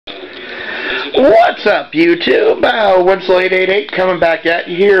What's up, YouTube? Winslow888 coming back at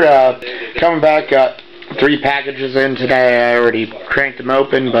you here. Got 3 packages in today. I already cranked them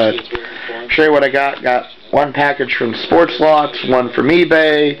open, but show you what I got. Got 1 package from Sportlots, 1 from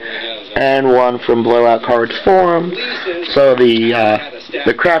eBay, and 1 from Blowoutcardsforum. So the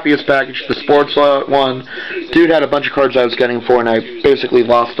crappiest package, the Sportslot one, dude had a bunch of cards I was getting for, and I basically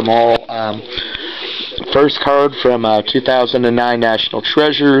lost them all. First card from 2009 National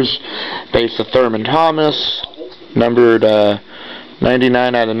Treasures, base of Thurman Thomas, numbered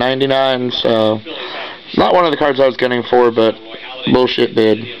 99 out of 99, so not one of the cards I was getting for, but bullshit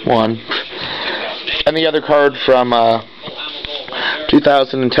bid, won. And the other card from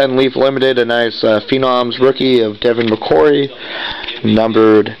 2010 Leaf Limited, a nice Phenoms rookie of Devin McCory,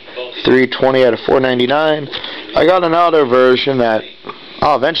 numbered 320 out of 499. I got an auto version that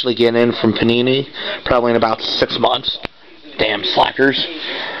I'll eventually get in from Panini, probably in about 6 months. Damn slackers.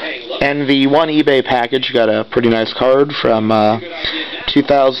 And the 1 eBay package got a pretty nice card from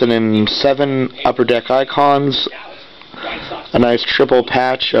 2007 Upper Deck Icons. A nice triple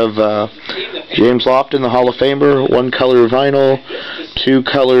patch of James Lofton, the Hall of Famer. 1 color vinyl, 2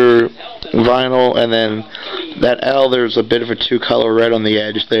 color vinyl, and then that L, there's a bit of a 2 color red on the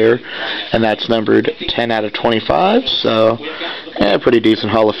edge there, and that's numbered 10 out of 25, so yeah, pretty decent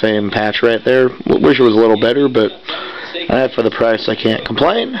Hall of Fame patch right there. Wish it was a little better, but for the price I can't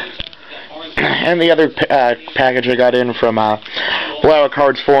complain. And the other package I got in from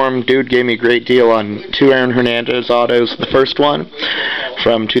Blowoutcardsforum, dude gave me a great deal on 2 Aaron Hernandez autos. The first one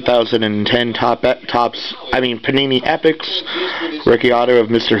from 2010 Panini Epics, rookie auto of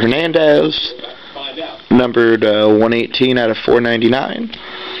Mr. Hernandez, numbered 118 out of 499.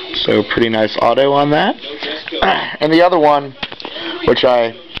 So pretty nice auto on that. And the other one, which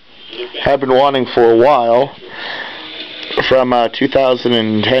I have been wanting for a while, from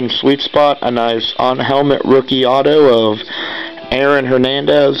 2010 Sweet Spot, a nice on-helmet rookie auto of Aaron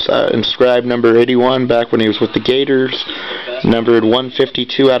Hernandez, inscribed number 81 back when he was with the Gators, numbered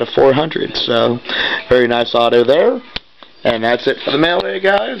 152 out of 400. So very nice auto there. And that's it for the Mailday,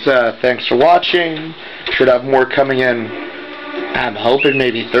 guys. Thanks for watching. Should have more coming in, I'm hoping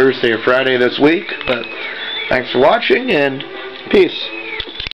maybe Thursday or Friday this week. But thanks for watching, and peace.